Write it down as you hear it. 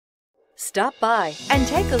Stop by and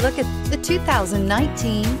take a look at the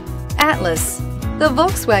 2019 Atlas. The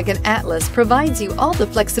Volkswagen Atlas provides you all the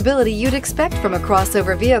flexibility you'd expect from a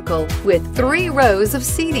crossover vehicle with 3 rows of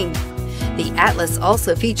seating. The Atlas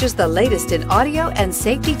also features the latest in audio and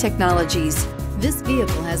safety technologies. This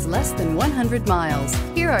vehicle has less than 100 miles.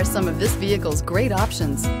 Here are some of this vehicle's great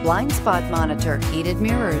options: blind spot monitor, heated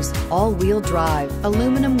mirrors, all-wheel drive,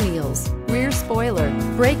 aluminum wheels, rear spoiler,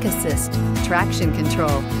 brake assist, traction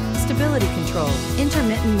control, stability control,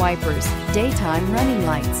 intermittent wipers, daytime running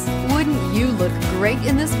lights. Wouldn't you look great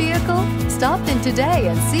in this vehicle? Stop in today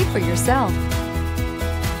and see for yourself.